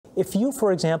If you,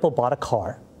 for example, bought a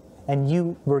car and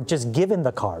you were just given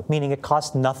the car, meaning it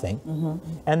cost nothing,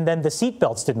 and then the seat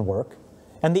belts didn't work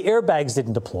and the airbags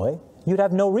didn't deploy, you'd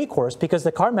have no recourse because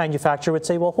the car manufacturer would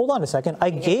say, well, hold on a second, I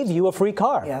gave you a free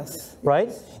car,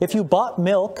 right? If you bought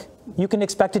milk, you can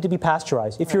expect it to be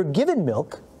pasteurized. If you're given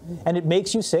milk and it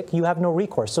makes you sick, you have no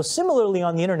recourse. So similarly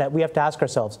on the internet, we have to ask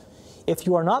ourselves, if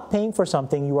you are not paying for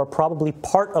something, you are probably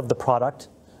part of the product,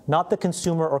 not the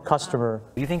consumer or customer.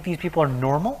 Do you think these people are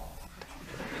normal?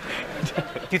 Do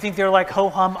you think they're like, ho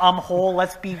hum, I'm whole,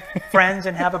 let's be friends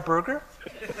and have a burger?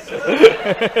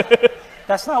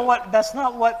 That's not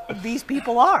what these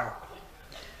people are.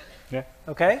 Yeah.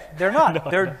 Okay? They're not. No,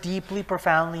 They're deeply,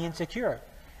 profoundly insecure.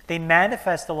 They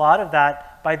manifest a lot of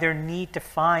that by their need to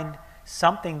find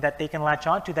something that they can latch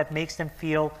onto that makes them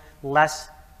feel less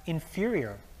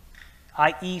inferior,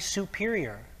 i.e.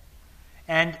 superior.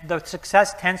 And the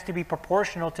success tends to be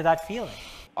proportional to that feeling.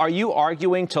 Are you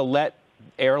arguing to let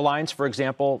airlines, for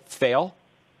example, fail?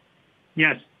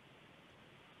 Yes.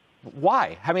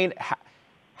 Why? I mean,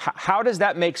 how does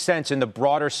that make sense in the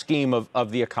broader scheme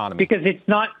of the economy? Because it's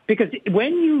not, because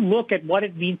when you look at what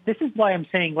it means, this is why I'm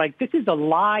saying, like, this is a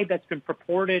lie that's been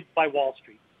purported by Wall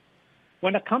Street.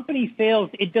 When a company fails,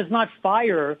 it does not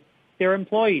fire their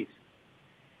employees.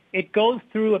 It goes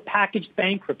through a packaged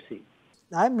bankruptcy.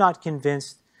 I'm not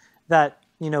convinced that,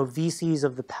 VCs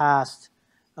of the past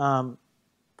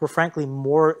were frankly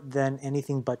more than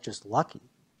anything but just lucky.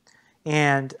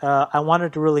 And I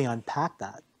wanted to really unpack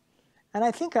that. And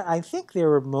I think they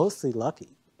were mostly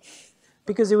lucky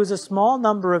because it was a small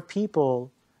number of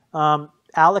people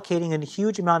allocating a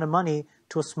huge amount of money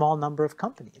to a small number of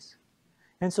companies.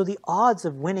 And so the odds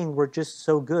of winning were just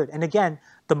so good. And again,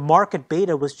 the market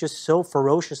beta was just so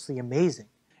ferociously amazing.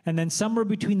 And then somewhere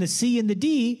between the C and the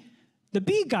D, the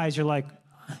B guys are like,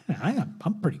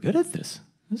 I'm pretty good at this.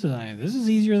 This is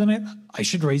easier than I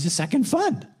should raise a second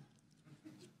fund.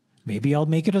 Maybe I'll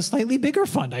make it a slightly bigger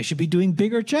fund. I should be doing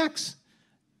bigger checks.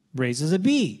 Raises a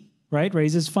B, right?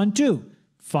 Raises fund 2.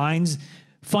 Finds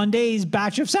fund A's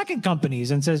batch of second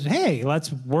companies and says, hey,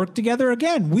 let's work together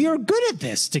again. We are good at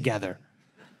this together.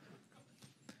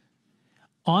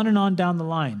 On and on down the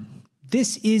line.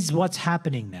 This is what's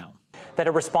happening now. That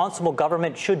a responsible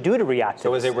government should do to react to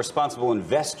So this. as a responsible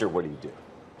investor, what do you do?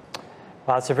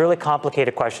 It's a really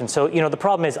complicated question. So, the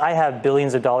problem is I have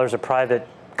billions of dollars of private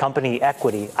company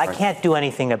equity. I can't do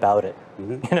anything about it.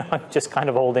 I'm just kind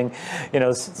of holding,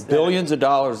 billions of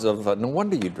dollars of, no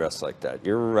wonder you dress like that.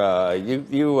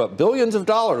 You're, billions of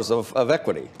dollars of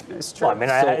equity. It's true. Well, I mean,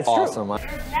 it's so awesome. True.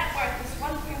 Your net worth is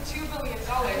 $1.2 billion.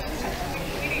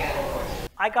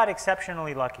 I got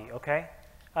exceptionally lucky, okay?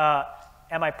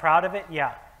 Am I proud of it?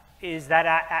 Yeah. Is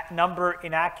that number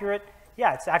inaccurate?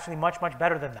 Yeah, it's actually much, much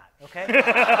better than that, okay?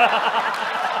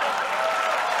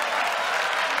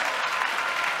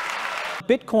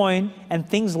 Bitcoin and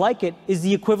things like it is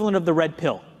the equivalent of the red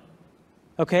pill,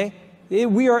 okay?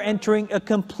 We are entering a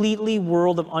completely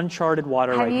world of uncharted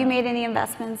water right now. Have you made any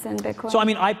investments in Bitcoin? So, I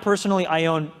mean, I personally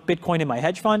own Bitcoin in my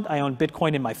hedge fund. I own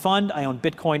Bitcoin in my fund. I own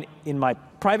Bitcoin in my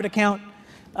private account.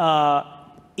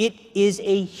 It is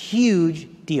a huge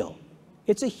deal.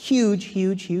 It's a huge,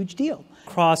 huge, huge deal.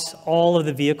 Across all of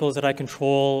the vehicles that I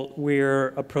control, we're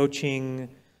approaching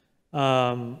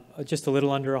just a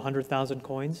little under 100,000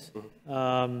 coins.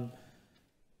 And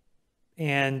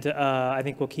I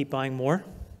think we'll keep buying more.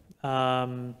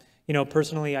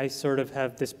 Personally, I sort of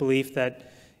have this belief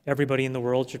that everybody in the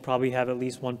world should probably have at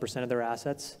least 1% of their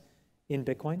assets in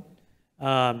Bitcoin,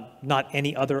 not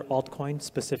any other altcoin,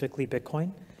 specifically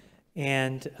Bitcoin.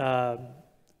 And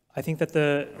I think that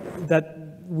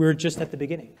we're just at the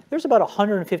beginning. There's about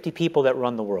 150 people that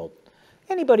run the world.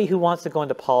 Anybody who wants to go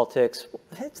into politics,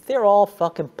 they're all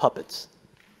fucking puppets,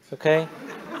 okay?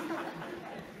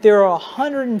 There are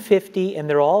 150, and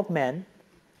they're all men,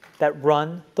 that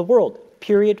run the world,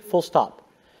 period, full stop.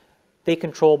 They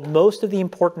control most of the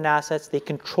important assets. They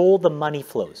control the money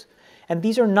flows. And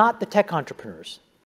these are not the tech entrepreneurs.